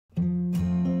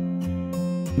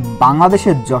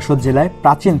বাংলাদেশের যশোর জেলায়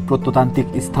প্রাচীন প্রত্নতান্ত্রিক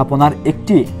স্থাপনার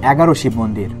একটি 11 শিব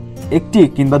মন্দির। একটি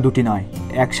কিংবা দুটি নয়,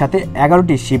 একসাথে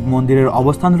 11টি শিব মন্দিরের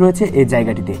অবস্থান রয়েছে এই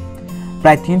জায়গাটিতে।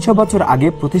 প্রায় 300 বছর আগে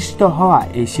প্রতিষ্ঠিত হওয়া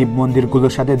এই শিব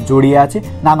মন্দিরগুলোর সাথে জড়িয়ে আছে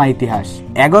নানা ইতিহাস।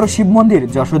 11 শিব মন্দির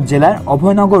যশোর জেলার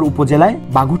অভয়নগর উপজেলায়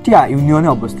বাঘুটিয়া ইউনিয়নে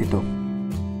অবস্থিত।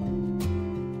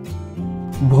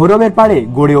 ভৈরবের পাড়ে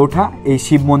গড়ে ওঠা এই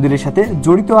শিব মন্দিরের সাথে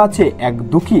জড়িত আছে এক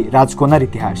দুঃখী রাজকন্যার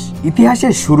ইতিহাস।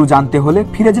 ইতিহাসের শুরু জানতে হলে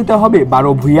ফিরে যেতে হবে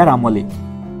 12 ভূঁইয়ার আমলে।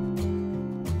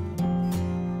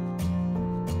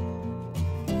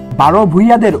 12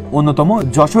 ভূঁইয়াদের অন্যতম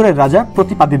যশোরের রাজা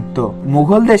প্রতিপাদিত্য।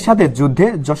 মুঘলদের সাথে যুদ্ধে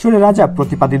যশোরের রাজা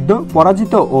প্রতিপাদিত্য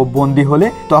পরাজিত ও বন্দী হলে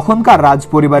তখনকার রাজ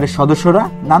পরিবারের সদস্যরা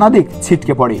নানা দিক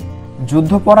ছিটকে পড়ে।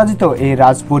 যুদ্ধ পরাজিত এই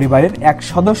রাজ পরিবারের এক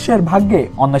সদস্যের ভাগ্যে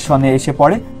অন্বেষণে এসে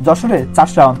পড়ে যশোরের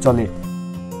চাষড়া অঞ্চলে।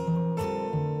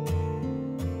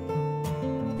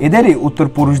 এদেরই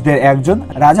উত্তরপুরুষদের একজন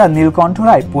রাজা নীলকণ্ঠ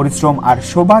রায় পরিশ্রম আর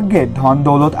সৌভাগ্যের ধন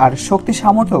দৌলত আর শক্তি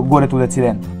সামর্থ্য গড়ে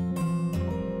তুলেছিলেন।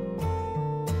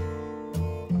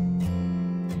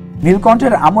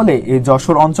 নীলকণ্ঠের আমলে এই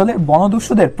যশোর অঞ্চলে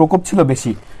বনদস্যুদের প্রকোপ ছিল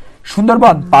বেশি।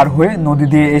 সুন্দরবন পার হয়ে নদী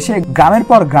দিয়ে এসে গ্রামের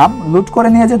পর গ্রাম লুট করে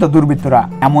নিয়ে যেত দুর্বৃত্তরা,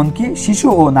 এমনকি শিশু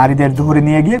ও নারীদের ধরে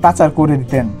নিয়ে গিয়ে পাচার করে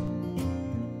দিতেন।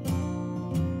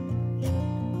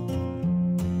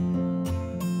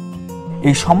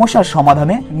 এই সমস্যার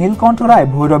সমাধানে নীলকণ্ঠ রায়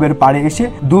ভৈরবের পাড়ে এসে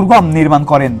দুর্গম নির্মাণ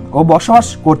করেন ও বসবাস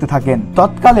করতে থাকেন।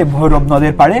 তৎকালে ভৈরব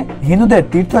নদের পাড়ে হিন্দুদের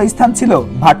তীর্থস্থান ছিল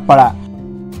ভাটপাড়া।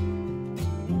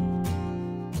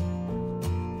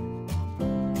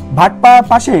 ভাটপাড়ার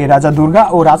পাশে রাজা দুর্গা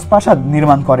ও রাজপ্রাসাদ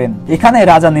নির্মাণ করেন। এখানে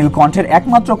রাজা নীলকণ্ঠের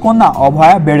একমাত্র কন্যা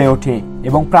অভয়া বেড়ে ওঠে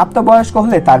এবং প্রাপ্তবয়স্ক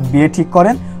হলে তার বিয়ে ঠিক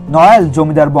করেন নড়াইল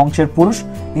জমিদার বংশের পুরুষ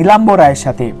নীলাম্ব রায়ের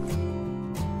সাথে।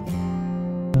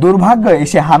 দুর্ভাগ্য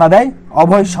এসে হানা দেয়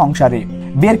অভয় সংসারে।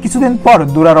 বিয়ের কিছুদিন পর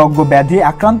দুরারোগ্য ব্যাধি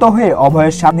আক্রান্ত হয়ে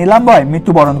অভয়ের স্বামী নীলাম্বয়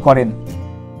মৃত্যুবরণ করেন।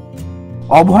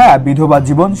 অভয়া বিধবা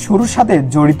জীবন শুরুর সাথে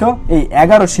জড়িত এই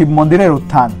 11 শিব মন্দিরের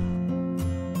উত্থান।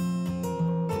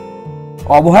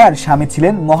 অভয়ার স্বামী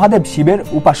ছিলেন মহাদেব শিবের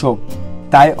উপাসক,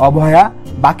 তাই অভয়া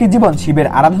বাকি জীবন শিবের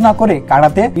আরাধনা করে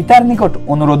কাটাতে পিতার নিকট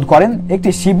অনুরোধ করেন একটি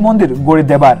শিব মন্দির গড়ে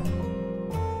দেবার।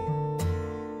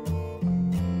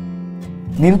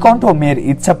 নীলকণ্ঠ মেয়ের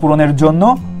ইচ্ছা পূরণের জন্য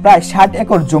প্রায় 60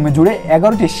 একর জমি জুড়ে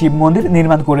 11টি শিব মন্দির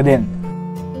নির্মাণ করে দেন।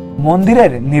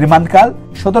 মন্দিরের নির্মাণকাল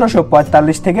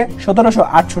 1745 থেকে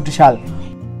 1768 সাল।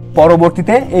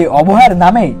 পরবর্তীতে এই অভয়ার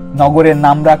নামেই নগরের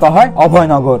নাম রাখা হয়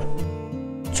অভয়নগর।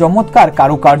 চমৎকার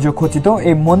কারুকার্য খচিত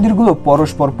এই মন্দিরগুলো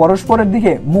পরস্পরের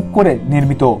দিকে মুখ করে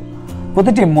নির্মিত।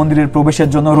 প্রতিটি মন্দিরের প্রবেশের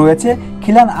জন্য রয়েছে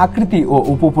খিলান আকৃতি ও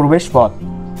উপপ্রবেশ পথ,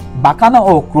 বাঁকানো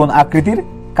ও ক্রোন আকৃতির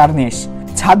কার্নিশ।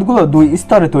 ছাদগুলো 2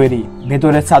 স্তরে তৈরি।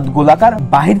 ভেতরের ছাদ গোলাকার,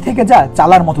 বাহির থেকে যা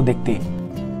চালার মতো দেখতে।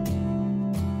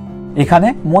 এখানে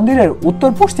মন্দিরের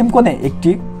উত্তর পশ্চিম কোণে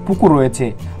একটি পুকুর রয়েছে,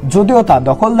 যদিও তা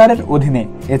দখলদারের অধীনে।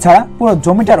 এছাড়া পুরো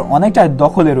জমিটার অনেকটা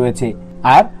দখলে রয়েছে,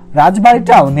 আর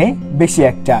রাজবাড়িটাও নেই বেশি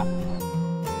একটা।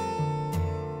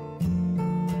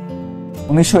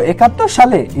 1971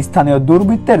 সালে স্থানীয়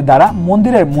দুর্বৃত্তের দ্বারা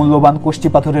মন্দিরের মূল্যবান কষ্টি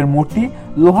পাথরের মূর্তি,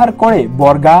 লোহার করে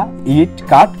বর্গা, ইট,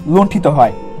 কাঠ লুণ্ঠিত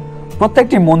হয়।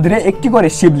 প্রত্যেকটি মন্দিরে একটি করে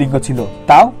শিবলিঙ্গ ছিল,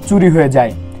 তাও চুরি হয়ে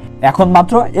যায়। এখন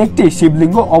মাত্র একটি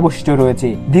শিবলিঙ্গ অবশিষ্ট রয়েছে।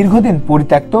 দীর্ঘদিন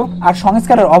পরিত্যক্ত আর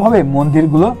সংস্কারের অভাবে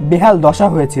মন্দিরগুলো বেহাল দশা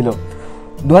হয়েছিল।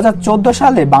 2014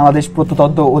 সালে বাংলাদেশ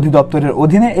প্রত্নতত্ত্ব অধিদপ্তরের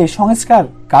অধীনে এই সংস্কার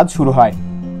কাজ শুরু হয়,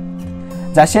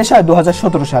 যা শেষ হয়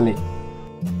 2017 সালে।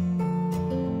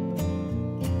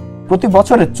 প্রতি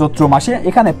বছরের চৈত্র মাসে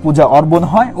এখানে পূজা অর্পণ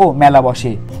হয় ও মেলা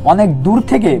বসে। অনেক দূর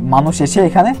থেকে মানুষ এসে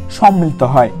এখানে সম্মিলিত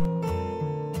হয়।